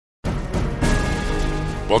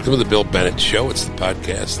Welcome to the Bill Bennett Show. It's the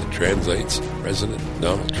podcast that translates President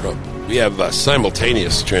Donald Trump. We have a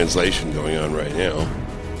simultaneous translation going on right now.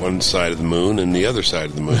 One side of the moon and the other side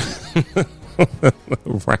of the moon.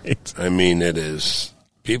 Right. I mean, it is...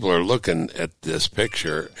 People are looking at this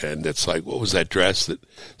picture, and it's like, what was that dress that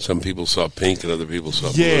some people saw pink and other people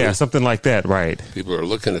saw blue? Yeah, something like that, right. People are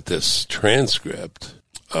looking at this transcript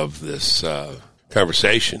of this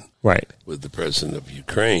conversation with the president of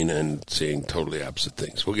Ukraine and seeing totally opposite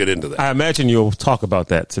things. We'll get into that. I imagine you'll talk about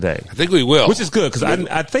that today. I think we will. Which is good, because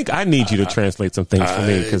I think I need you to translate some things for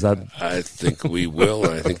me. I think we will,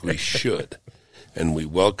 and I think we should. And we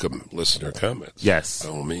welcome listener comments. Yes.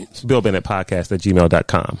 By all means.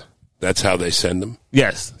 BillBennettPodcast@gmail.com. That's how they send them?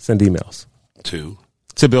 Yes. Send emails. To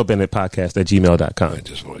BillBennettPodcast@gmail.com. I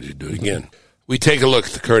just wanted you to do it again. We take a look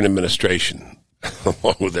at the current administration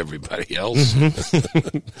along with everybody else.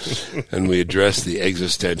 And we address the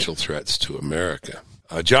existential threats to America.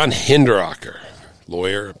 John Hinderaker,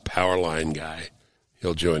 lawyer, power line guy.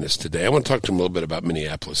 He'll join us today. I want to talk to him a little bit about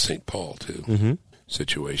Minneapolis, St. Paul, too. Mm-hmm.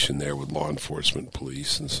 Situation there with law enforcement,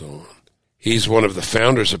 police, and so on. He's one of the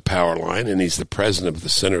founders of Powerline, and he's the president of the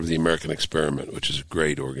Center of the American Experiment, which is a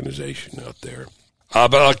great organization out there.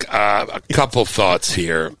 But a couple thoughts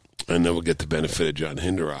here, and then we'll get the benefit of John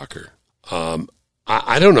Hinderaker.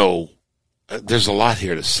 I don't know. There's a lot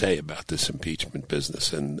here to say about this impeachment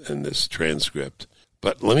business and this transcript.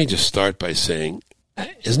 But let me just start by saying,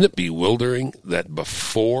 isn't it bewildering that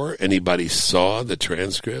before anybody saw the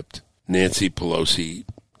transcript, Nancy Pelosi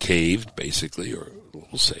caved, basically, or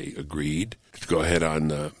we'll say agreed, to go ahead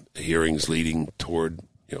on hearings leading toward,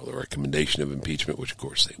 the recommendation of impeachment, which of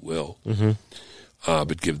course they will,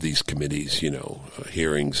 but give these committees,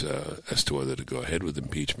 hearings as to whether to go ahead with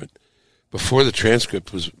impeachment before the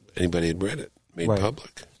transcript anybody had read it, made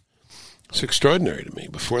public. It's extraordinary to me.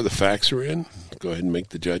 Before the facts are in, go ahead and make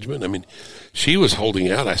the judgment. I mean, she was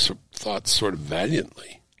holding out, I thought, sort of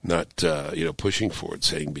valiantly. Not, pushing for it,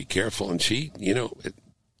 saying be careful. And she,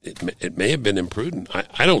 it may have been imprudent.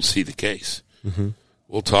 I don't see the case. Mm-hmm.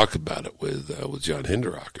 We'll talk about it with John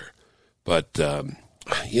Hinderaker. But,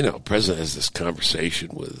 President has this conversation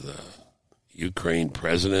with Ukraine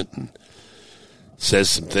president and says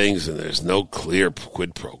some things, and there's no clear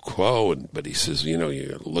quid pro quo. But he says, you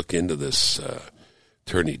look into this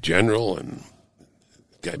attorney general and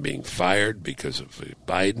guy being fired because of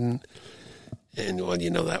Biden. And,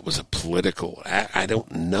 that was a political... I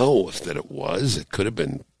don't know if that it was. It could have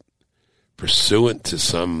been pursuant to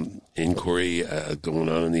some inquiry going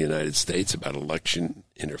on in the United States about election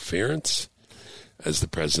interference, as the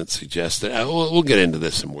president suggested. We'll get into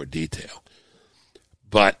this in more detail.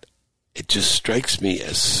 But it just strikes me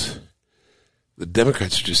as the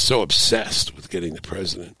Democrats are just so obsessed with getting the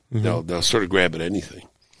president. Mm-hmm. They'll sort of grab at anything.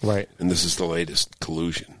 Right. And this is the latest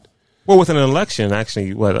collusion. Well, with an election, actually,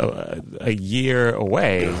 a year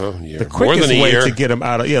away, the quickest way to get him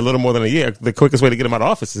out of, a little more than a year, the quickest way to get him out of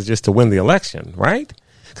office is just to win the election, right?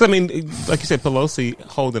 Because, like you said, Pelosi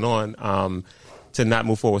holding on to not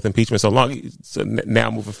move forward with impeachment so long, so now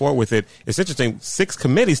moving forward with it. It's interesting, 6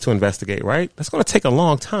 committees to investigate, right? That's going to take a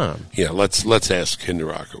long time. Yeah, let's ask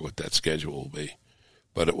Hinderaker what that schedule will be,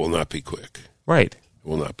 but it will not be quick. Right. It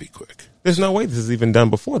will not be quick. There's no way this is even done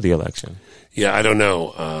before the election. Yeah, I don't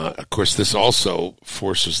know. Of course, this also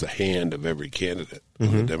forces the hand of every candidate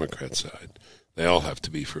on the Democrat side. They all have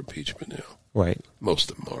to be for impeachment now. Right.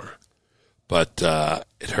 Most of them are. But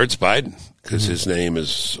it hurts Biden because his name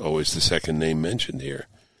is always the second name mentioned here.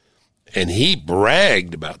 And he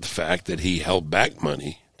bragged about the fact that he held back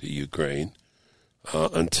money to Ukraine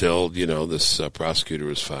until, this prosecutor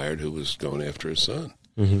was fired who was going after his son.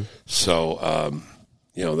 Mm-hmm. So,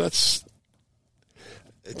 that's...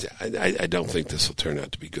 I don't think this will turn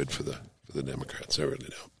out to be good for the Democrats. I really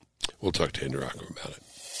don't. We'll talk to Hinderaker about it.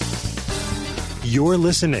 You're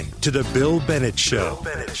listening to The Bill Bennett Show.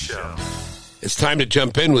 It's time to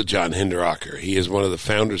jump in with John Hinderaker. He is one of the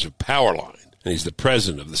founders of Powerline, and he's the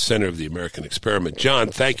president of the Center of the American Experiment. John,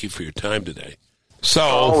 thank you for your time today.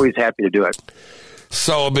 Always happy to do it.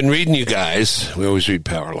 So I've been reading you guys. We always read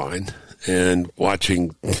Powerline and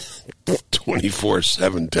watching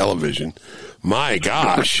 24/7 television. My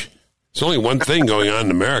gosh, there's only one thing going on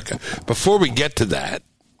in America. Before we get to that,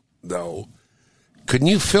 though, couldn't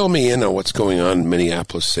you fill me in on what's going on in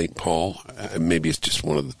Minneapolis, St. Paul? Maybe it's just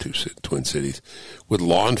one of the two Twin Cities, with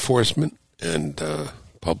law enforcement and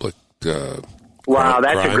public Wow,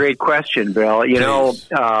 that's crime? a great question, Bill. It's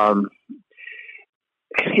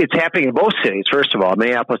happening in both cities, first of all,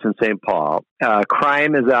 Minneapolis and St. Paul.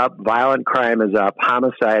 Crime is up, violent crime is up,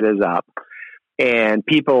 homicide is up. And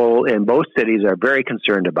people in both cities are very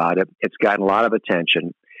concerned about it. It's gotten a lot of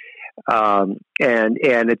attention. And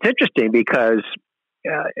it's interesting because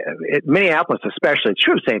Minneapolis, especially, it's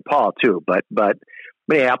true of St. Paul too, but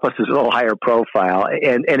Minneapolis is a little higher profile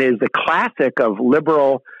and is the classic of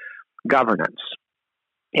liberal governance.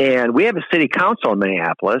 And we have a city council in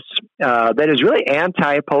Minneapolis that is really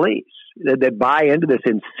anti-police, that buy into this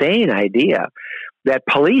insane idea that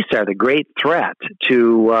police are the great threat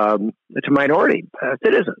to minority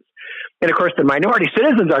citizens. And of course, the minority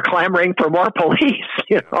citizens are clamoring for more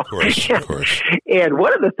police. Of course. And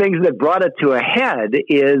one of the things that brought it to a head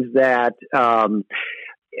is that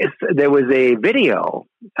there was a video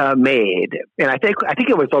made, and I think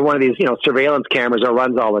it was on one of these surveillance cameras that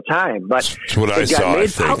runs all the time. But that's what I saw. I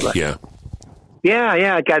think, public.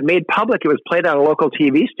 Yeah, it got made public. It was played on a local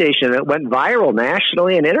TV station, and it went viral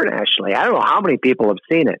nationally and internationally. I don't know how many people have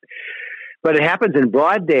seen it. But it happens in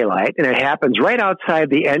broad daylight, and it happens right outside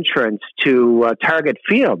the entrance to Target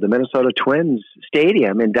Field, the Minnesota Twins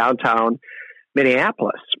stadium in downtown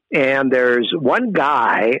Minneapolis. And there's one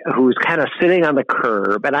guy who's kind of sitting on the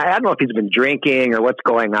curb, and I don't know if he's been drinking or what's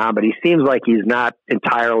going on, but he seems like he's not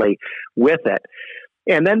entirely with it.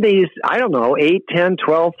 And then these, 8, 10,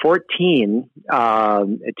 12, 14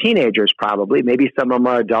 teenagers probably, maybe some of them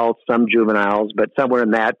are adults, some juveniles, but somewhere in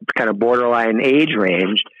that kind of borderline age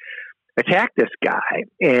range, attack this guy,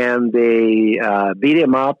 and they beat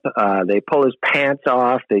him up. They pull his pants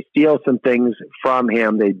off. They steal some things from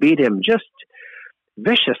him. They beat him just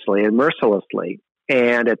viciously and mercilessly.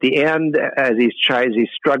 And at the end, as he's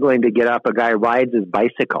struggling to get up, a guy rides his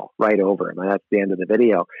bicycle right over him. And that's the end of the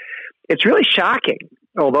video. It's really shocking.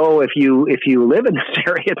 Although if you live in this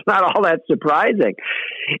area, it's not all that surprising.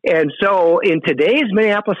 And so in today's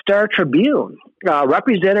Minneapolis Star-Tribune,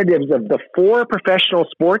 representatives of the 4 professional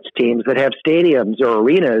sports teams that have stadiums or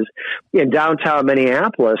arenas in downtown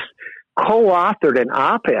Minneapolis co-authored an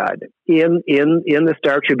op-ed in the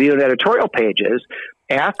Star-Tribune editorial pages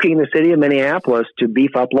asking the city of Minneapolis to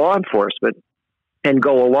beef up law enforcement and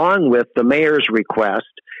go along with the mayor's request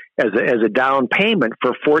as a down payment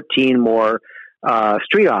for 14 more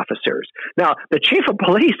street officers. Now, the chief of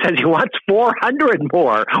police says he wants 400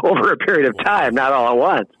 more over a period of time, not all at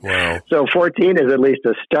once. Wow. So 14 is at least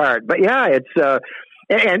a start. But yeah, it's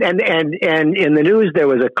and in the news there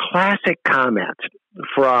was a classic comment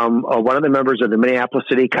from one of the members of the Minneapolis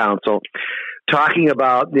City Council talking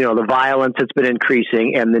about the violence that's been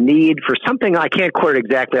increasing and the need for something, I can't quote it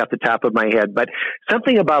exactly off the top of my head, but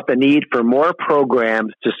something about the need for more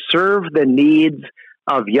programs to serve the needs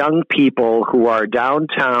of young people who are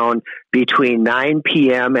downtown between 9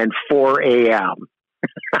 p.m. and 4 a.m.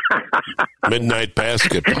 Midnight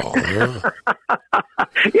basketball.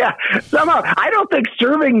 Yeah, somehow I don't think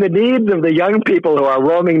serving the needs of the young people who are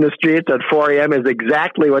roaming the streets at 4 a.m. is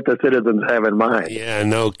exactly what the citizens have in mind. Yeah,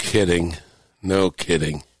 no kidding.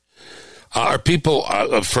 Are people,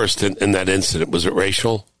 first in that incident, was it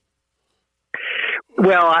racial?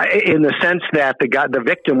 Well, in the sense that the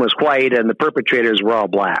victim was white and the perpetrators were all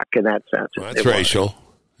black. In that sense, well, that's racial.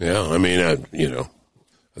 Yeah, I mean,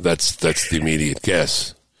 that's the immediate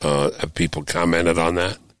guess. Have people commented on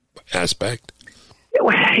that aspect?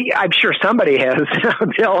 Well, I'm sure somebody has,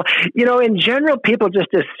 Bill. In general, people just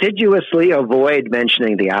assiduously avoid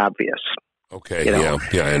mentioning the obvious. Okay. Yeah,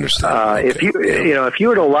 I understand. If you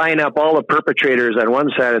were to line up all the perpetrators on one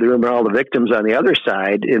side of the room and all the victims on the other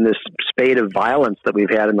side in this spate of violence that we've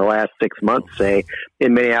had in the last 6 months, say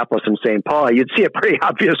in Minneapolis and St. Paul, you'd see a pretty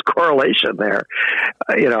obvious correlation there.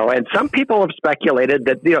 And some people have speculated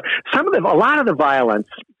that a lot of the violence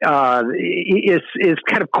is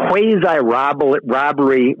kind of quasi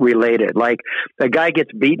robbery related. Like the guy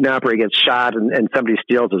gets beaten up or he gets shot and somebody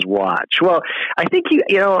steals his watch. Well, I think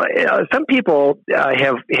some people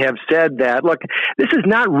have said that, look, this is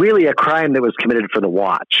not really a crime that was committed for the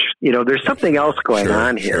watch. There's something else going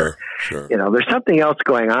on here. Sure. There's something else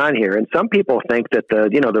going on here, and some people think that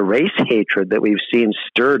the race hatred that we've seen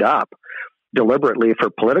stirred up deliberately for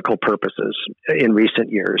political purposes in recent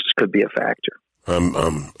years could be a factor.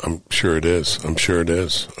 I'm sure it is.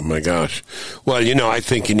 Oh my gosh. Well, I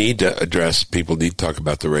think you need to people need to talk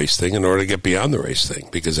about the race thing in order to get beyond the race thing,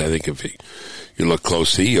 because I think if you look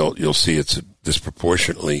closely, you'll see it's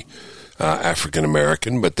disproportionately African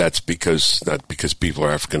American, but that's not because people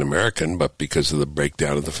are African American, but because of the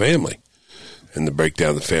breakdown of the family. And the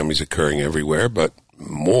breakdown of the family is occurring everywhere, but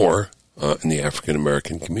more in the African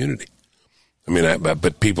American community. I mean,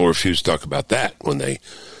 but people refuse to talk about that when they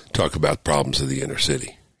talk about problems of the inner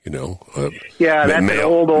city. Yeah, that's an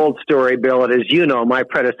old story, Bill. And as you know, my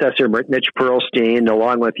predecessor, Mitch Pearlstein,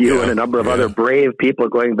 along with you and a number of other brave people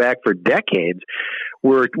going back for decades,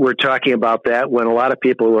 were talking about that when a lot of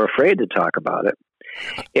people were afraid to talk about it.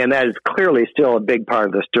 And that is clearly still a big part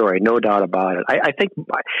of the story, no doubt about it. I think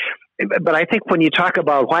when you talk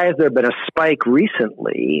about why has there been a spike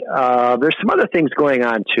recently, there's some other things going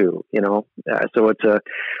on too, so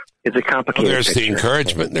it's a complicated there's picture.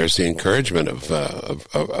 There's the encouragement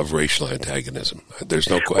of racial antagonism. There's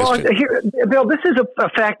no question. Well, here, Bill, this is a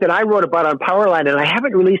fact that I wrote about on Powerline, and I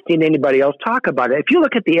haven't really seen anybody else talk about it. If you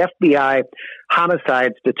look at the FBI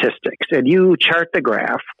homicide statistics and you chart the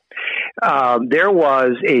graph, there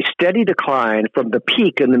was a steady decline from the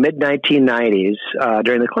peak in the mid-1990s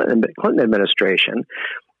during the Clinton administration.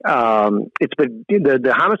 It's been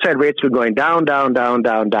the homicide rates been going down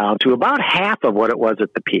to about half of what it was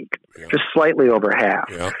at the peak, just slightly over half.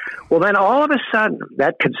 Yeah. Well, then all of a sudden,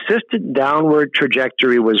 that consistent downward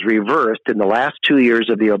trajectory was reversed in the last 2 years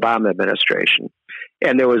of the Obama administration,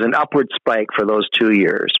 and there was an upward spike for those 2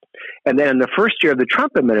 years. And then in the first year of the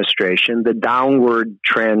Trump administration, the downward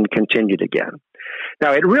trend continued again.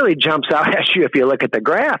 Now, it really jumps out at you if you look at the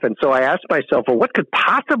graph. And so I asked myself, well, what could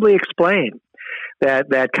possibly explain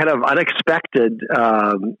that kind of unexpected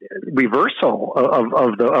reversal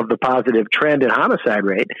of the positive trend in homicide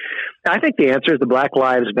rate? I think the answer is the Black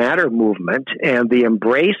Lives Matter movement and the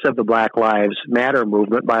embrace of the Black Lives Matter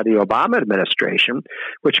movement by the Obama administration,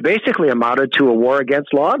 which basically amounted to a war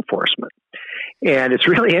against law enforcement. And it's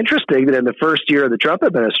really interesting that in the first year of the Trump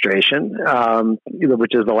administration,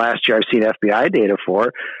 which is the last year I've seen FBI data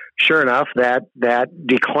for, sure enough, that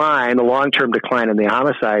decline, the long-term decline in the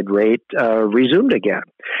homicide rate, resumed again.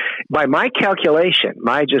 By my calculation,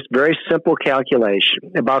 my just very simple calculation,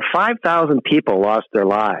 about 5,000 people lost their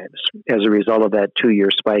lives as a result of that 2-year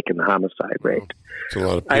spike in the homicide rate. It's a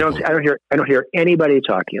lot of people. I don't hear anybody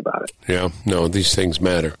talking about it. Yeah, no, these things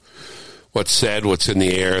matter. What's said, what's in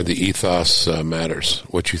the air, the ethos matters.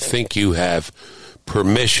 What you think you have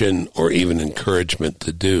permission or even encouragement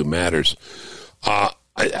to do matters.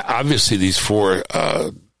 Obviously, these four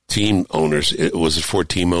team owners, was it 4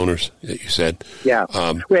 team owners that you said? Yeah.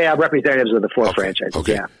 Representatives of the 4 franchises.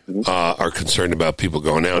 Okay. Yeah. Mm-hmm. Are concerned about people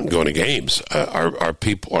going out and going to games.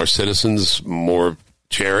 Are citizens more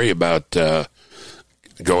chary about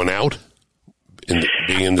going out?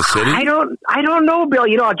 Being in the city? I don't know, Bill.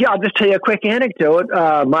 I'll just tell you a quick anecdote.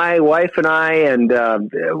 My wife and I and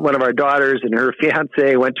one of our daughters and her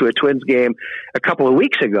fiance went to a Twins game a couple of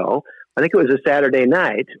weeks ago. I think it was a Saturday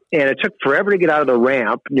night, and it took forever to get out of the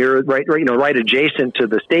ramp right adjacent to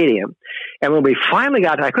the stadium. And when we finally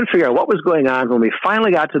got, I couldn't figure out what was going on. When we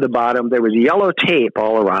finally got to the bottom, there was yellow tape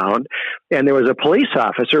all around, and there was a police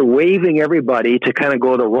officer waving everybody to kind of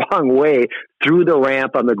go the wrong way through the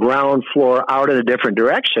ramp on the ground floor out in a different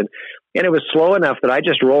direction. And it was slow enough that I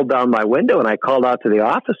just rolled down my window and I called out to the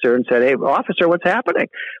officer and said, "Hey, officer, what's happening?"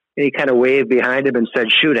 And he kind of waved behind him and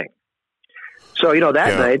said, "Shooting." So,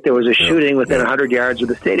 that night there was a shooting within 100 yards of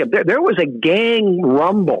the stadium. There was a gang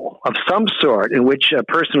rumble of some sort in which a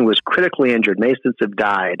person was critically injured, may since have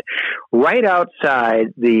died, right outside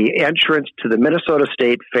the entrance to the Minnesota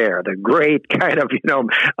State Fair, the great kind of,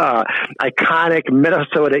 iconic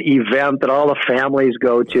Minnesota event that all the families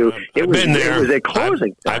go to. It was a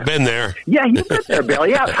closing. I've been there. Yeah, you've been there, Bill.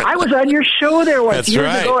 Yeah, I was on your show there once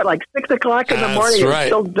years ago at like 6 o'clock in the morning. Right.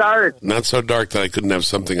 It was so dark. Not so dark that I couldn't have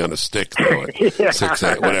something on a stick through it. Yeah, 6,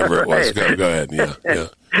 whatever it was. Go ahead. Yeah.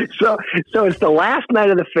 So it's the last night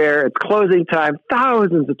of the fair. It's closing time.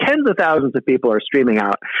 Tens of thousands of people are streaming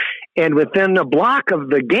out. And within a block of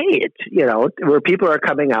the gate, where people are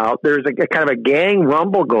coming out, there's a kind of a gang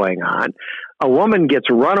rumble going on. A woman gets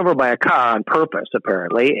run over by a car on purpose,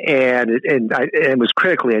 apparently, and was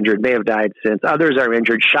critically injured, may have died since. Others are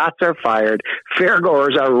injured. Shots are fired.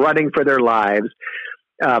 Fairgoers are running for their lives.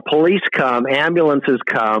 Police come, ambulances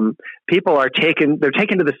come, people are taken to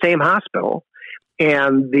the same hospital,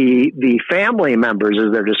 and the family members,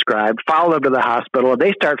 as they're described, follow them to the hospital, and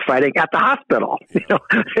they start fighting at the hospital.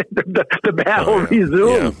 The battle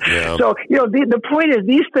resumes. Yeah. So, the point is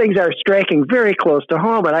these things are striking very close to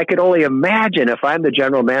home, and I could only imagine if I'm the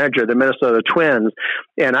general manager of the Minnesota Twins,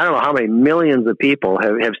 and I don't know how many millions of people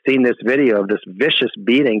have seen this video of this vicious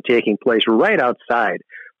beating taking place right outside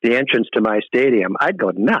the entrance to my stadium, I'd go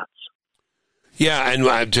nuts. Yeah, and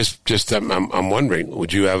I'm wondering,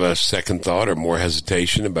 would you have a second thought or more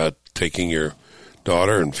hesitation about taking your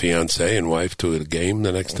daughter and fiance and wife to a game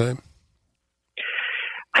the next time?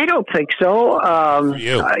 I don't think so.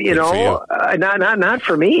 Not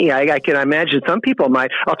for me. I can imagine some people might.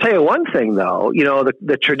 I'll tell you one thing, though.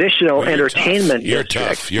 The traditional entertainment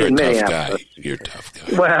district. You're a tough guy. You're a tough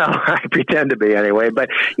guy. Well, I pretend to be anyway. But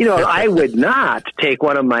I would not take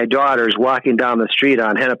one of my daughters walking down the street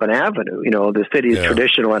on Hennepin Avenue. The city's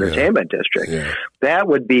traditional entertainment district. Yeah. That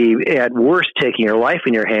would be at worst taking your life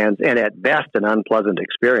in your hands, and at best an unpleasant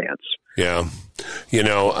experience. Yeah.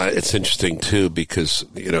 It's interesting, too, because,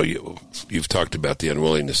 you've talked about the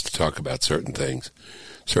unwillingness to talk about certain things.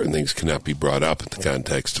 Certain things cannot be brought up in the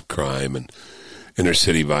context of crime and inner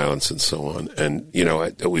city violence and so on. And,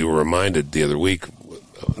 we were reminded the other week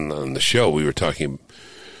on the show, we were talking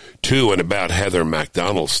to and about Heather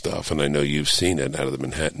McDonald's stuff, and I know you've seen it out of the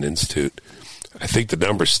Manhattan Institute. I think the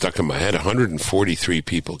number stuck in my head, 143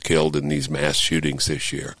 people killed in these mass shootings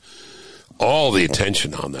this year. All the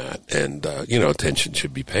attention on that, and, attention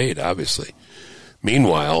should be paid, obviously.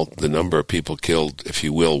 Meanwhile, the number of people killed, if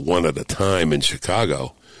you will, one at a time in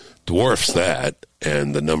Chicago dwarfs that,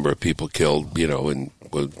 and the number of people killed,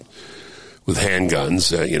 with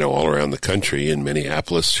handguns, all around the country, in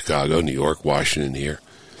Minneapolis, Chicago, New York, Washington here,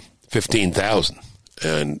 15,000.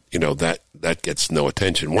 And, that gets no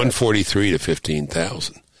attention, 143 to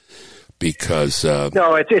 15,000. Because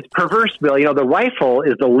no, it's perverse, Bill. The rifle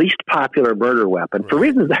is the least popular murder weapon for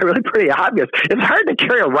reasons that are really pretty obvious. It's hard to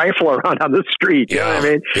carry a rifle around on the street. You know what I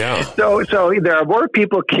mean? Yeah. So there are more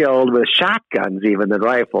people killed with shotguns even than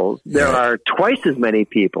rifles. There are twice as many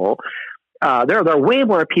people. There are way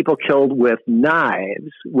more people killed with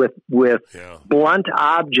knives, with blunt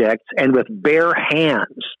objects, and with bare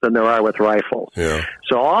hands than there are with rifles. Yeah.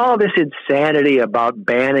 So all this insanity about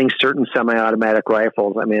banning certain semi-automatic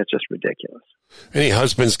rifles, it's just ridiculous. Any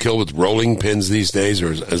husbands killed with rolling pins these days,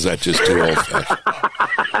 or is that just too old-fashioned?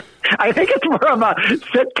 I think it's more of a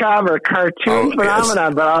sitcom or cartoon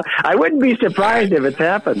phenomenon, but I wouldn't be surprised if it's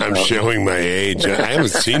happened. I'm showing my age. I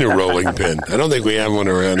haven't seen a rolling pin. I don't think we have one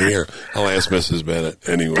around here. I'll ask Mrs. Bennett.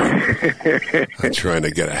 Anyway, I'm trying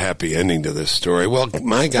to get a happy ending to this story. Well,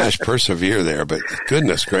 my gosh, persevere there, but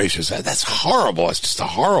goodness gracious, that's horrible. It's just a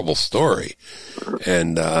horrible story.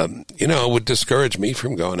 And, it would discourage me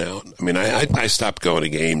from going out. I stopped going to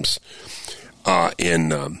games in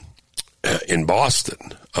Boston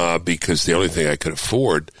because the only thing I could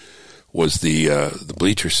afford was the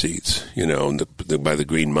bleacher seats, by the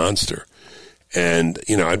Green Monster. And,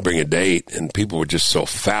 I'd bring a date, and people were just so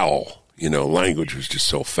foul. Language was just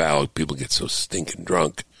so foul. People get so stinking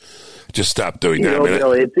drunk. Just stopped doing that.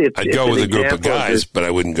 Bill, I'd go with a group of guys, but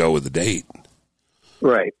I wouldn't go with a date.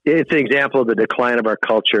 Right. It's an example of the decline of our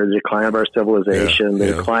culture, the decline of our civilization, the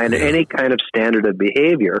decline of any kind of standard of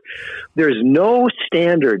behavior. There's no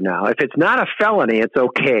standard now. If it's not a felony, it's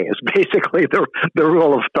okay. It's basically the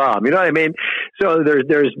rule of thumb. You know what I mean? So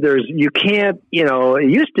there's you can't, it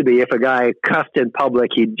used to be if a guy cussed in public,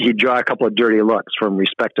 he'd draw a couple of dirty looks from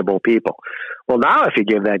respectable people. Well, now if you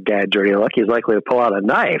give that guy a dirty look, he's likely to pull out a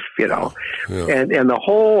knife, And the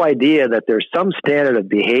whole idea that there's some standard of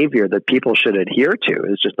behavior that people should adhere to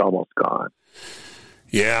is just almost gone.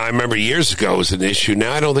 Yeah, I remember years ago it was an issue.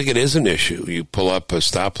 Now I don't think it is an issue. You pull up a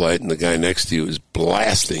stoplight and the guy next to you is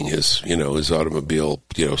blasting his automobile,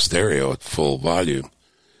 stereo at full volume.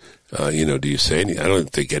 Do you say anything? I don't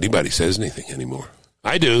think anybody says anything anymore.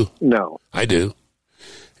 I do. No. I do.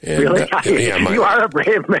 And, really? You are a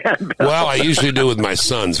brave man, Bill. Well, I usually do with my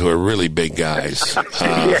sons, who are really big guys.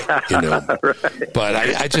 Right. But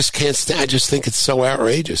I just can't stand. I just think it's so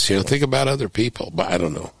outrageous. Think about other people. But I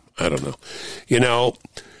don't know.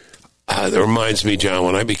 That reminds me, John,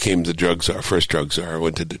 when I became the first drug czar, I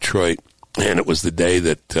went to Detroit, and it was the day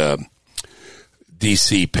that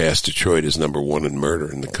D.C. passed Detroit as number one in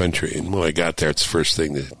murder in the country. And when I got there, it's the first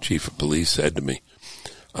thing the chief of police said to me.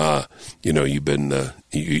 You've been,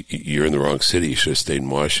 you're in the wrong city. You should have stayed in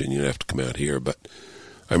Washington. You didn't have to come out here. But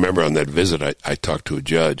I remember on that visit, I talked to a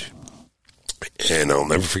judge, and I'll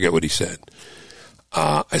never forget what he said.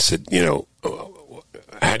 I said,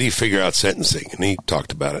 how do you figure out sentencing? And he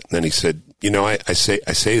talked about it. And then he said, I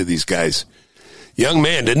say to these guys, young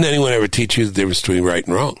man, didn't anyone ever teach you the difference between right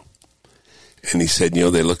and wrong? And he said,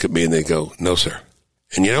 they look at me and they go, no, sir.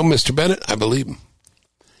 And Mr. Bennett, I believe him.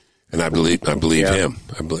 And I believe him.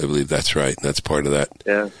 I believe that's right. And that's part of that.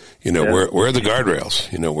 Yeah. Where are the guardrails?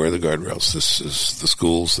 Where are the guardrails? This is the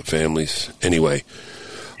schools, the families. Anyway.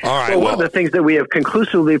 All right. Well, one of the things that we have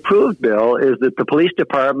conclusively proved, Bill, is that the police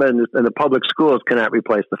department and the public schools cannot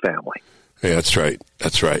replace the family. Yeah, that's right.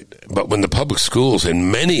 That's right. But when the public schools, and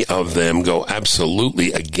many of them go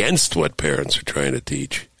absolutely against what parents are trying to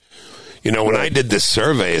teach. When I did this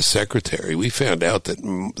survey as secretary, we found out that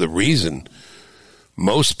the reason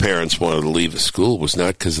most parents wanted to leave a school was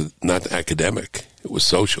not academic. It was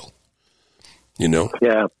social. Yeah.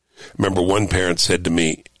 I remember one parent said to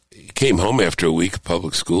me, he came home after a week of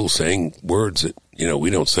public school saying words that, we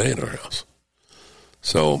don't say in our house.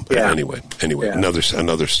 So anyway,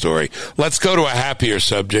 another story. Let's go to a happier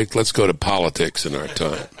subject. Let's go to politics in our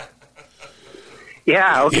time.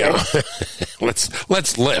 Yeah, okay. Yeah.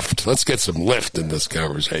 Let's lift. Let's get some lift in this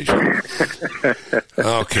conversation.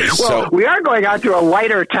 Okay, well, we are going on to a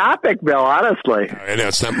lighter topic, Bill, honestly. I know,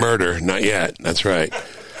 it's not murder. Not yet. That's right.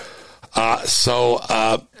 I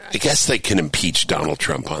guess they can impeach Donald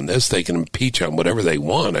Trump on this. They can impeach on whatever they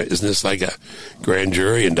want. Isn't this like a grand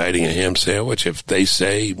jury indicting a ham sandwich? If they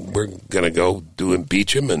say we're going to go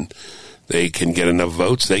impeach him and they can get enough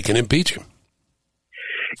votes, they can impeach him.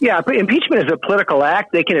 Yeah, but impeachment is a political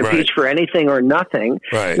act. They can impeach for anything or nothing.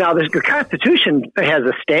 Right. Now, the Constitution has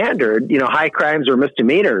a standard, high crimes or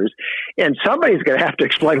misdemeanors, and somebody's going to have to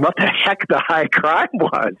explain what the heck the high crime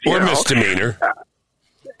was. Or misdemeanor.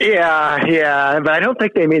 Yeah, but I don't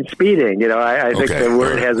think they mean speeding. I think the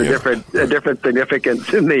word has a different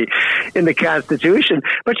significance in the Constitution.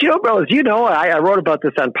 But Bill, as you know, I wrote about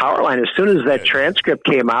this on Powerline. As soon as that transcript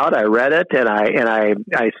came out, I read it and I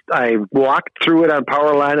walked through it on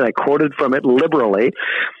Powerline and I quoted from it liberally.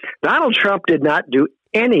 Donald Trump did not do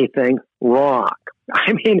anything wrong.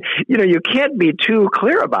 I mean, you can't be too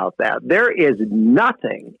clear about that. There is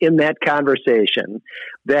nothing in that conversation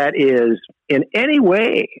that is in any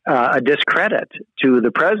way a discredit to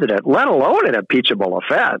the president, let alone an impeachable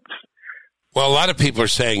offense. Well, a lot of people are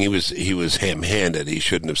saying he was ham-handed. He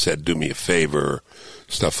shouldn't have said, "Do me a favor,"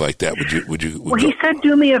 stuff like that. Would you? Well, he said,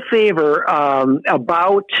 "Do me a favor,"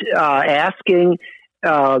 about asking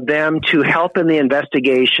them to help in the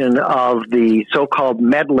investigation of the so-called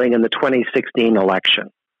meddling in the 2016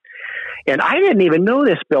 election. And I didn't even know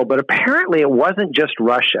this, Bill, but apparently it wasn't just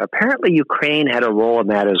Russia. Apparently Ukraine had a role in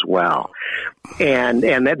that as well. And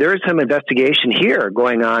that there is some investigation here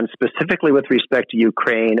going on specifically with respect to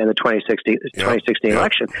Ukraine and the 2016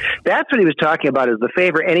 election. That's what he was talking about as the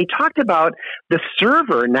favor. And he talked about the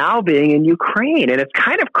server now being in Ukraine. And it's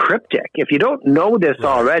kind of cryptic. If you don't know this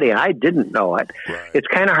already, and I didn't know it, it's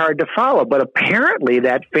kind of hard to follow. But apparently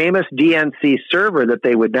that famous DNC server that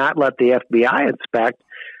they would not let the FBI inspect,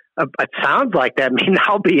 it sounds like that may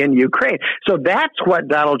now be in Ukraine. So that's what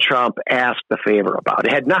Donald Trump asked the favor about.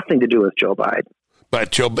 It had nothing to do with Joe Biden.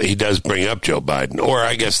 But he does bring up Joe Biden, or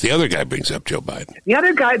I guess the other guy brings up Joe Biden. The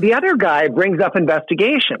other guy brings up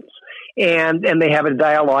investigations, and they have a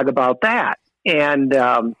dialogue about that. And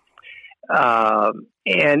then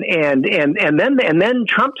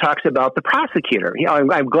Trump talks about the prosecutor.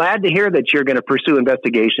 I'm glad to hear that you're going to pursue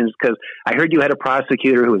investigations because I heard you had a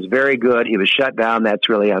prosecutor who was very good. He was shut down. That's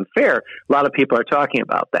really unfair. A lot of people are talking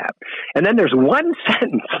about that. And then there's one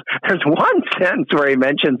sentence. There's one sentence where he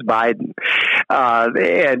mentions Biden,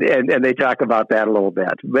 and they talk about that a little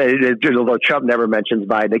bit. But although Trump never mentions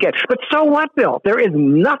Biden again. But so what, Bill? There is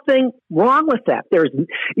nothing wrong with that.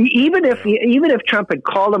 Even if Trump had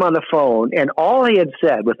called him on the phone and all he had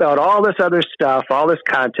said without all this other stuff, all this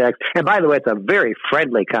context, and by the way, it's a very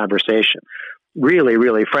friendly conversation, really,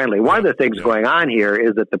 really friendly. One of the things going on here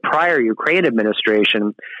is that the prior Ukraine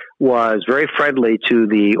administration was very friendly to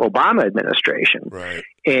the Obama administration. Right.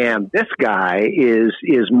 And this guy is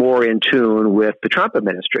more in tune with the Trump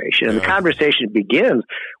administration. And the conversation begins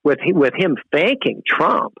with him thanking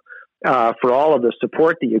Trump for all of the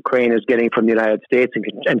support that Ukraine is getting from the United States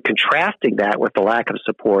and contrasting that with the lack of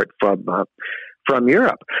support from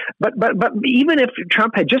Europe. But even if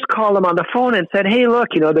Trump had just called him on the phone and said, hey, look,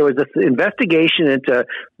 there was this investigation into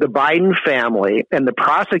the Biden family and the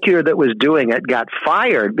prosecutor that was doing it got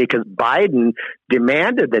fired because Biden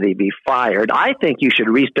demanded that he be fired, I think you should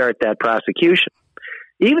restart that prosecution.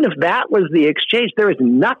 Even if that was the exchange, there is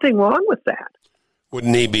nothing wrong with that.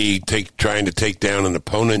 Wouldn't he be trying to take down an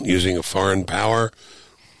opponent using a foreign power?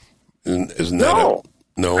 Isn't that no?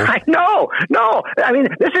 No. I mean,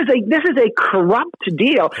 this is a corrupt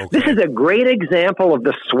deal. Okay. This is a great example of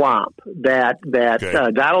the swamp that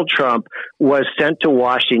Donald Trump was sent to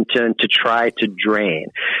Washington to try to drain.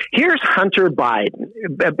 Here's Hunter Biden,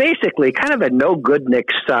 basically kind of a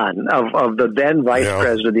no-goodnik son of the then Vice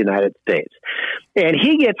President of the United States. And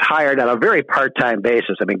he gets hired on a very part-time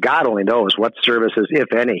basis. I mean, God only knows what services,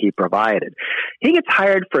 if any, he provided. He gets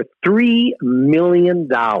hired for $3 million.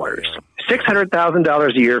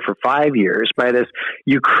 $600,000 a year for 5 years by this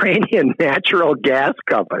Ukrainian natural gas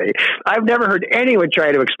company. I've never heard anyone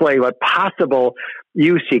try to explain what possible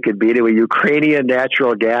use he could be to a Ukrainian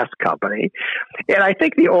natural gas company. And I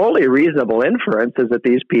think the only reasonable inference is that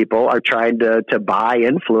these people are trying to buy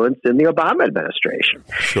influence in the Obama administration.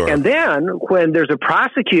 Sure. And then when there's a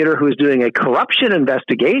prosecutor who's doing a corruption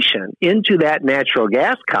investigation into that natural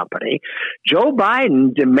gas company, Joe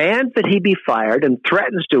Biden demands that he be fired and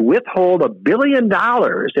threatens to withhold $1 billion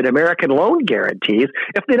in American loan guarantees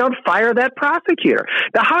if they don't fire that prosecutor.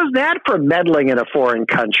 Now, how's that for meddling in a foreign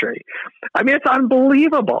country? I mean, it's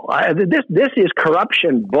unbelievable. This is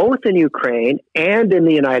corruption both in Ukraine and in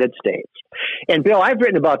the United States. And Bill, I've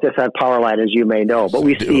written about this on Powerline, as you may know, but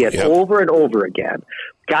we see it over and over again.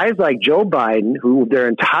 Guys like Joe Biden, who their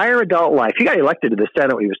entire adult life, he got elected to the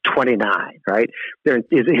Senate when he was 29, right? His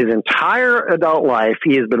entire adult life,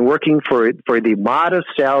 he has been working for the modest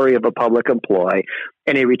salary of a public employee,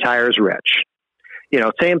 and he retires rich.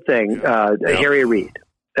 Same thing, Harry Reid.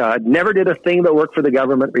 Never did a thing but work for the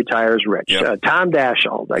government, retires rich. Yep. Tom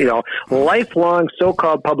Daschle, lifelong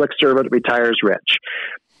so-called public servant, retires rich.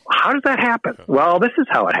 How does that happen? Well, this is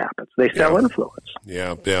how it happens. They sell influence.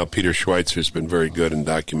 Yeah. Peter Schweitzer's been very good in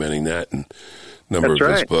documenting that, and a number of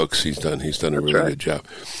his books. He's done a really good job.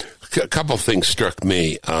 A couple of things struck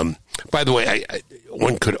me. By the way,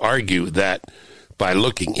 one could argue that by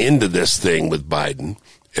looking into this thing with Biden,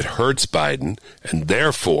 it hurts Biden, and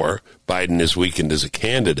therefore Biden is weakened as a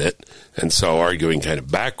candidate, and so arguing kind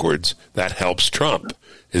of backwards, that helps Trump.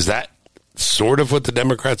 Is that sort of what the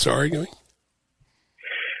Democrats are arguing?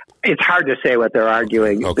 It's hard to say what they're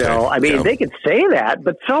arguing, okay. Bill. I mean, they could say that,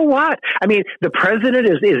 but so what? I mean, the president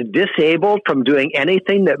is disabled from doing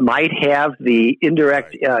anything that might have the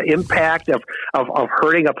indirect impact of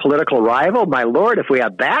hurting a political rival. My Lord, if we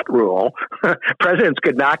have that rule, presidents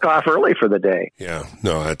could knock off early for the day. Yeah,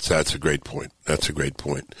 no, that's a great point. That's a great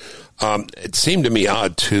point. It seemed to me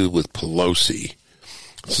odd, too, with Pelosi.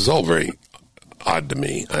 This is all very odd to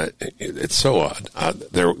me. It's so odd.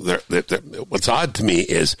 What's odd to me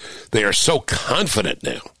is they are so confident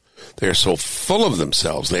now. They are so full of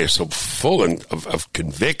themselves. They are so full of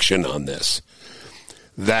conviction on this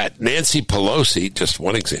that Nancy Pelosi, just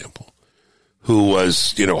one example, who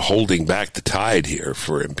was, holding back the tide here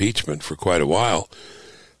for impeachment for quite a while,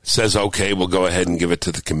 says, okay, we'll go ahead and give it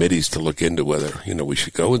to the committees to look into whether, we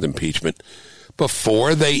should go with impeachment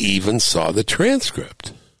before they even saw the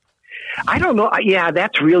transcript. I don't know. Yeah,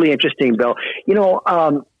 that's really interesting, Bill.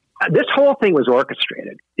 This whole thing was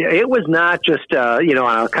orchestrated. It was not just, on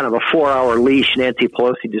a kind of a 4-hour leash, Nancy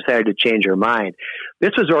Pelosi decided to change her mind.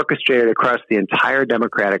 This was orchestrated across the entire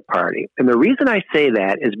Democratic Party. And the reason I say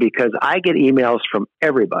that is because I get emails from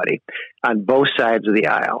everybody on both sides of the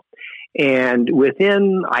aisle. And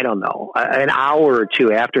within, an hour or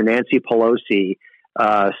two after Nancy Pelosi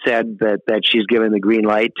said that she's given the green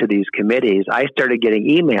light to these committees, I started getting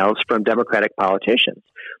emails from Democratic politicians.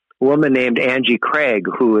 A woman named Angie Craig,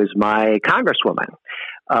 who is my congresswoman.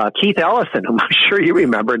 Keith Ellison, whom I'm sure you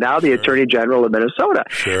remember, now the Attorney General of Minnesota.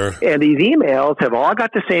 Sure. And these emails have all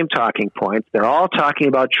got the same talking points. They're all talking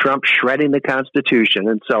about Trump shredding the Constitution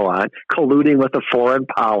and so on, colluding with a foreign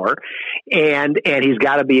power, and he's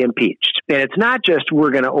got to be impeached. And it's not just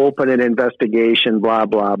we're going to open an investigation, blah,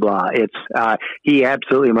 blah, blah. It's he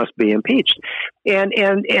absolutely must be impeached. And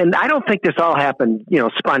I don't think this all happened,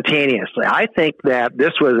 spontaneously. I think that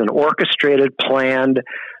this was an orchestrated, planned.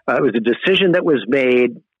 It was a decision that was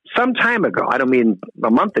made some time ago. I don't mean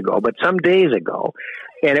a month ago, but some days ago.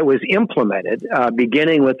 And it was implemented,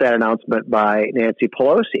 beginning with that announcement by Nancy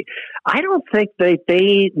Pelosi. I don't think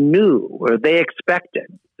they knew or they expected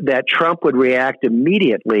that Trump would react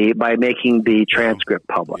immediately by making the transcript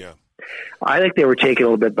public. Yeah. I think they were taken a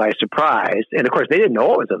little bit by surprise. And, of course, they didn't know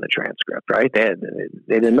what was in the transcript, right? They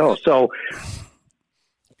didn't know. So,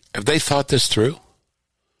 have they thought this through?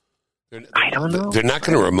 I don't know. They're not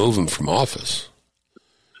going to remove him from office.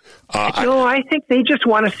 I think they just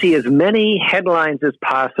want to see as many headlines as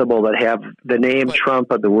possible that have the name Trump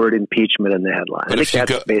or the word impeachment in the headline. I think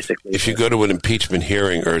that's basically if you go to an impeachment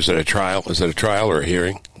hearing, or is it a trial? Is it a trial or a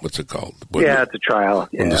hearing? What's it called? It's a trial.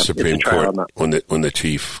 When the Supreme Court, when the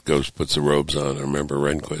chief puts the robes on. I remember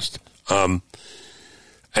Rehnquist.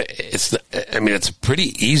 It's a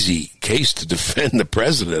pretty easy case to defend the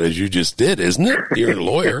president, as you just did, isn't it? You're a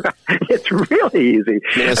lawyer. It's really easy.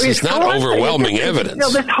 It's not overwhelming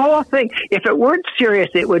evidence. This whole thing, if it weren't serious,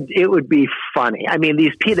 it would be funny. I mean,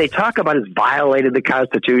 these people, they talk about has violated the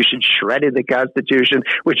Constitution, shredded the Constitution,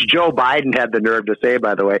 which Joe Biden had the nerve to say,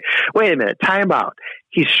 by the way. Wait a minute, time out.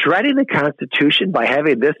 He's shredding the Constitution by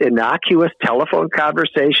having this innocuous telephone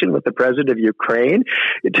conversation with the president of Ukraine.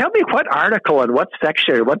 Tell me what article and what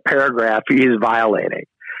section or what paragraph he's violating.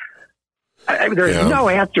 There's no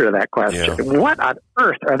answer to that question. Yeah. What on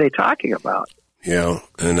earth are they talking about? Yeah,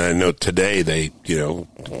 and I know today they,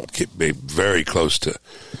 get very close to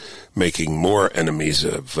making more enemies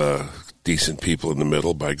of decent people in the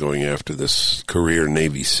middle by going after this career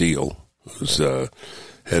Navy SEAL who's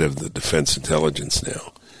head of the Defense Intelligence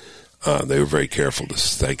now. They were very careful to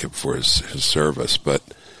thank him for his service, but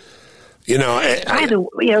Bill,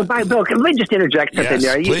 can I just interject something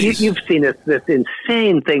there? You've seen this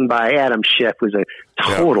insane thing by Adam Schiff, who's a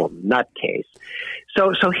total nutcase.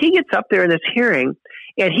 So he gets up there in this hearing,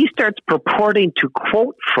 and he starts purporting to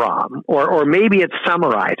quote from, or maybe it's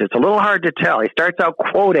summarized. It's a little hard to tell. He starts out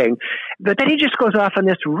quoting, but then he just goes off on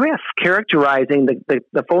this riff characterizing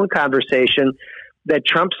the phone conversation that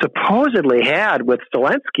Trump supposedly had with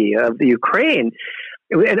Zelensky of the Ukraine.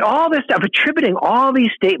 And all this stuff, attributing all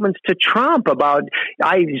these statements to Trump about,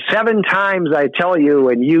 7 times I tell you,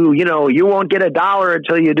 and you won't get $1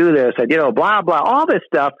 until you do this, and, blah, blah, all this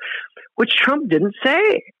stuff, which Trump didn't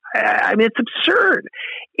say. I mean, it's absurd.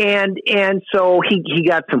 And so he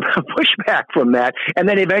got some pushback from that, and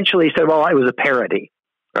then eventually said, well, it was a parody,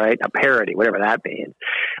 right? A parody, whatever that means.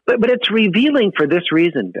 But it's revealing for this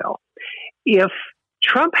reason, Bill. If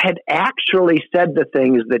Trump had actually said the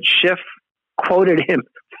things that Schiff quoted him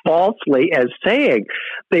falsely as saying,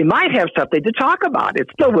 they might have something to talk about. It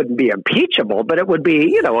still wouldn't be impeachable, but it would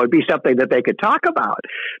be, it would be something that they could talk about.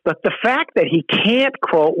 But the fact that he can't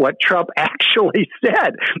quote what Trump actually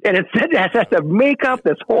said, and instead has to make up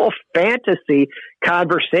this whole fantasy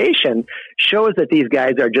conversation, shows that these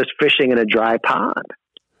guys are just fishing in a dry pond.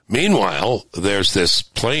 Meanwhile, there's this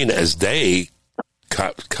plain as day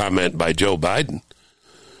comment by Joe Biden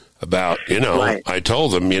about, right. I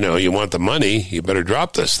told him, you want the money, you better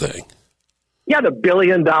drop this thing. Yeah, the $1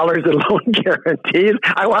 billion in loan guarantees.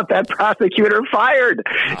 I want that prosecutor fired.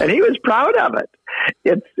 And he was proud of it.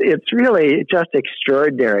 It's really just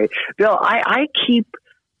extraordinary. Bill, I keep,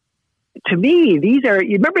 to me, these are,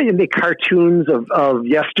 you remember the cartoons of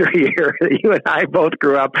yesteryear that you and I both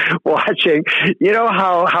grew up watching? You know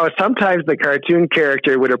how sometimes the cartoon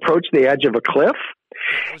character would approach the edge of a cliff?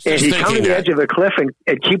 And he'd come to the edge of the cliff and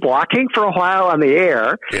keep walking for a while on the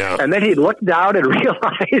air, and then he'd look down and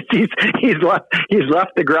realize he's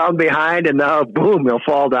left the ground behind, and now boom, he'll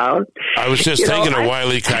fall down. I was just thinking of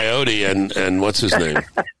Wile E. Coyote and what's his name?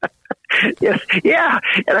 Yes, yeah,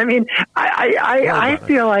 and I mean, I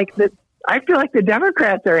feel like that. I feel like the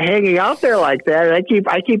Democrats are hanging out there like that, and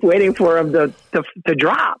I keep waiting for them to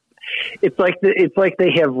drop. It's like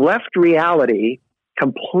they have left reality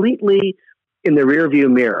completely in the rearview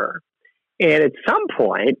mirror, and at some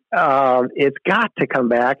point, it's got to come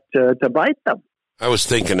back to bite them. I was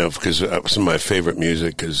thinking of, because some of my favorite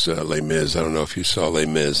music is Les Mis. I don't know if you saw Les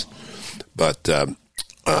Mis, but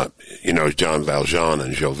Jean Valjean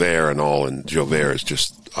and Javert and all, and Javert is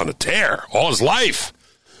just on a tear all his life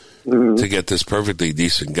to get this perfectly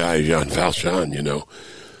decent guy, Jean Valjean,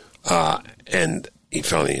 and he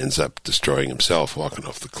finally ends up destroying himself, walking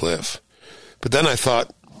off the cliff. But then I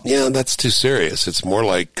thought, yeah, that's too serious. It's more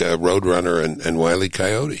like Roadrunner and Wile E.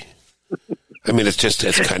 Coyote. I mean,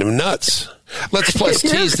 it's kind of nuts. Let's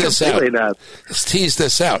tease this out. Let's tease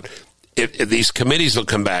this out. If these committees will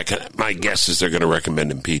come back, my guess is they're going to recommend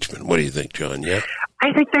impeachment. What do you think, John? Yeah?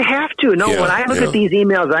 I think they have to. No, when I look at these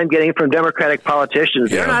emails I'm getting from Democratic politicians,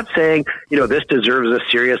 they're not saying, this deserves a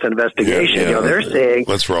serious investigation. They're saying,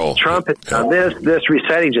 let's roll. Trump has done this,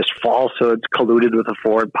 reciting just falsehoods, colluded with a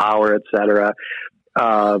foreign power, et cetera.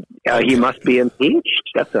 He must be impeached.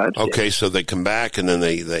 That's what I'm saying. Okay, so they come back and then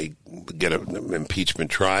they get an impeachment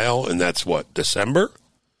trial, and that's what, December?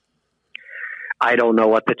 I don't know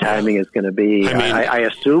what the timing is going to be. I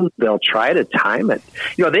assume they'll try to time it.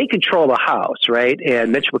 They control the House, right?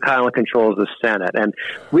 And Mitch McConnell controls the Senate. And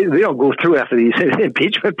we don't go through after these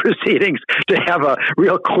impeachment proceedings to have a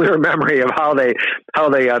real clear memory of how they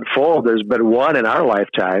unfold. There's been one in our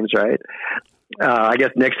lifetimes, right? I guess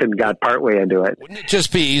Nixon got partway into it. Wouldn't it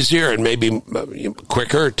just be easier and maybe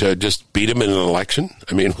quicker to just beat him in an election?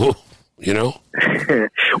 I mean,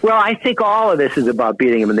 Well, I think all of this is about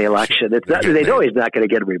beating him in the election. It's not, they know he's not going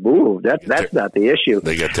to get removed. That's not the issue.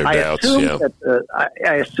 They get their doubts.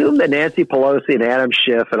 I assume that Nancy Pelosi and Adam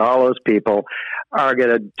Schiff and all those people are going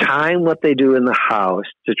to time what they do in the House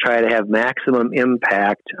to try to have maximum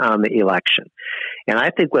impact on the election. And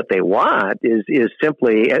I think what they want is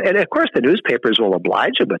simply, and of course the newspapers will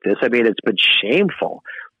oblige them with this. I mean, it's been shameful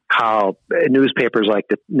how newspapers like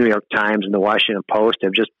the New York Times and the Washington Post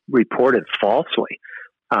have just reported falsely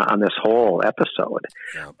on this whole episode.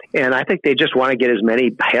 Yeah. And I think they just want to get as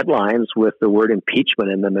many headlines with the word impeachment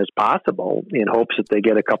in them as possible in hopes that they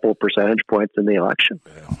get a couple of percentage points in the election.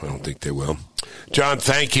 Yeah, I don't think they will. John,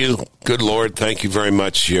 thank you. Good Lord, thank you very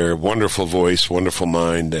much. Your wonderful voice, wonderful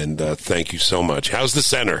mind, and thank you so much. How's the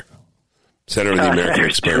center? Center of the American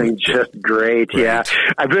Experiment. Just great, yeah.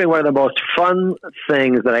 I'm doing one of the most fun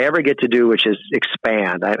things that I ever get to do, which is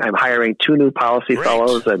expand. I'm hiring 2 new policy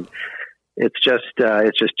fellows, and it's just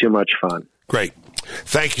too much fun. Great.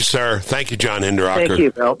 Thank you, sir. Thank you, John Hinderaker. Thank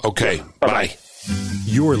you, Bill. Okay, bye.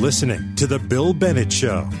 You're listening to The Bill Bennett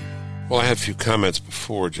Show. Well, I had a few comments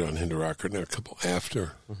before John Hinderaker, and a couple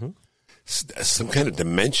after. Mm-hmm. Some kind of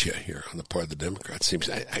dementia here on the part of the Democrats. Seems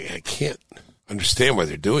I can't understand why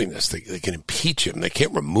they're doing this. They can impeach him. They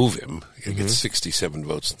can't remove him. They get 67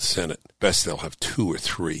 votes in the Senate. Best they'll have 2 or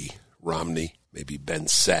 3. Romney, maybe Ben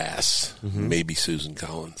Sass, maybe Susan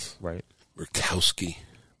Collins. Right. Murkowski.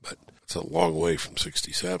 But it's a long way from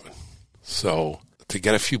 67. So to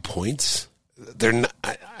get a few points, they're not,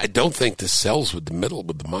 I don't think this sells with the middle,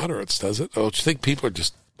 with the moderates, does it? Oh, do you think people are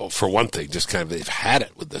just, well, for one thing, just kind of, they've had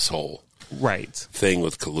it with this whole thing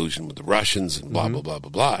with collusion with the Russians and blah, blah, blah, blah,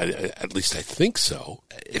 blah. At least I think so.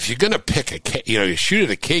 If you're going to pick you shoot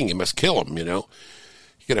at a king, you must kill him, You're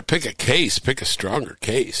going to pick a case, pick a stronger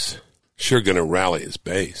case. Sure going to rally his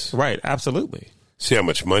base. Right, absolutely. See how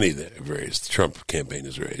much money they've raised. The Trump campaign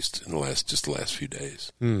has raised in the last few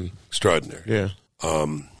days. Extraordinary. Yeah.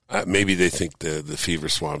 Maybe they think the fever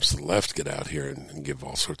swamps to the left get out here and give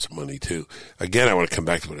all sorts of money, too. Again, I want to come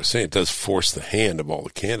back to what I was saying. It does force the hand of all the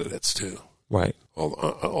candidates, too. Right.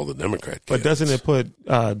 All the Democrat candidates. But doesn't it put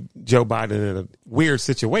Joe Biden in a weird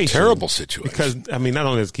situation? Terrible situation. Because, not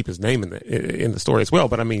only does it keep his name in the story as well,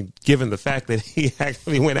 but, given the fact that he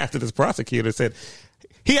actually went after this prosecutor and said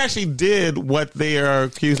he actually did what they are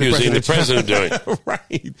accusing the president of doing.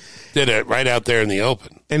 Right. Did it right out there in the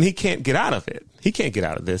open. And he can't get out of it. He can't get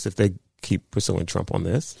out of this if they keep pursuing Trump on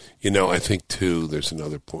this. I think, too, there's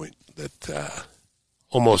another point that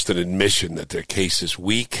almost an admission that their case is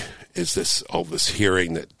weak is this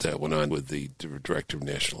hearing that went on with the Director of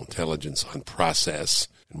National Intelligence on process.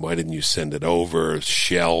 And why didn't you send it over?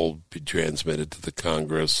 Shall be transmitted to the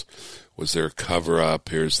Congress. Was there a cover-up?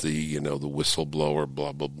 Here's the whistleblower,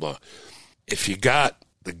 blah, blah, blah. If you got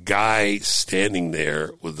the guy standing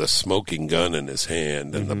there with a smoking gun in his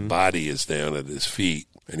hand and the body is down at his feet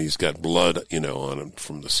and he's got blood, on him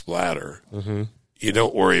from the splatter, you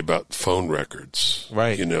don't worry about phone records,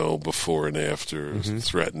 right? Before and after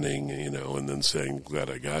threatening, and then saying,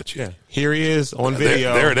 glad I got you. Yeah. Here he is on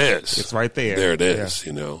video. There it is. It's right there. There it is,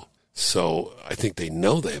 So I think they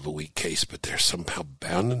know they have a weak case, but they're somehow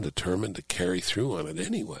bound and determined to carry through on it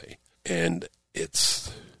anyway. And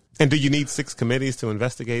do you need 6 committees to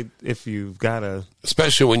investigate if you've got a...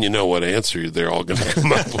 Especially when you know what answer they're all going to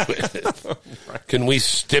come up with. Right. Can we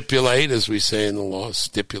stipulate, as we say in the law,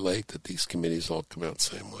 that these committees all come out the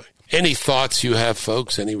same way? Any thoughts you have,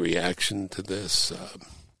 folks? Any reaction to this?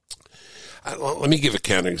 Let me give a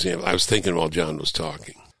counterexample. I was thinking while John was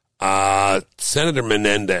talking. Senator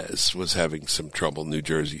Menendez was having some trouble, New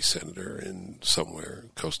Jersey senator, in somewhere,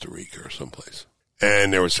 Costa Rica or someplace.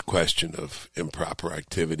 And there was a question of improper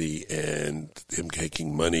activity and him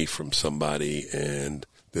taking money from somebody and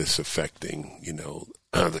this affecting,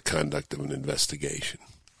 the conduct of an investigation.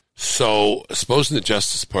 So supposing the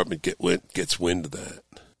Justice Department gets wind of that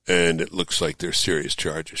and it looks like there's serious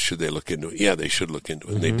charges, should they look into it? Yeah, they should look into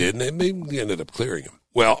it. And they did, and they ended up clearing him.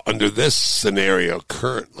 Well, under this scenario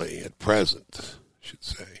currently, at present, I should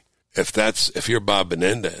say, if you're Bob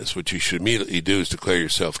Menendez, what you should immediately do is declare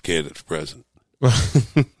yourself a candidate for president.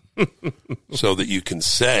 So that you can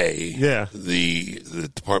say the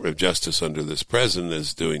Department of Justice under this president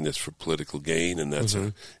is doing this for political gain, and that's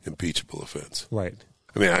an impeachable offense. Right.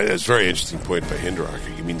 It's a very interesting point by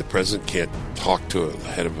Hinderaker. You mean the president can't talk to the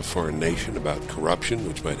head of a foreign nation about corruption,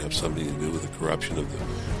 which might have something to do with the corruption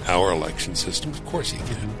of our election system? Of course he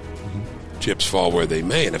can. Chips fall where they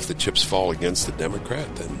may, and if the chips fall against the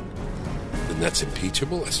Democrat, then that's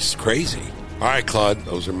impeachable? That's just crazy. All right, Claude,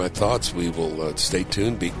 those are my thoughts. We will stay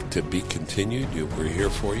tuned to be continued. We're here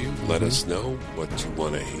for you. Let us know what you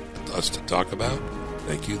want us to talk about.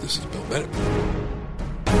 Thank you. This is Bill Bennett.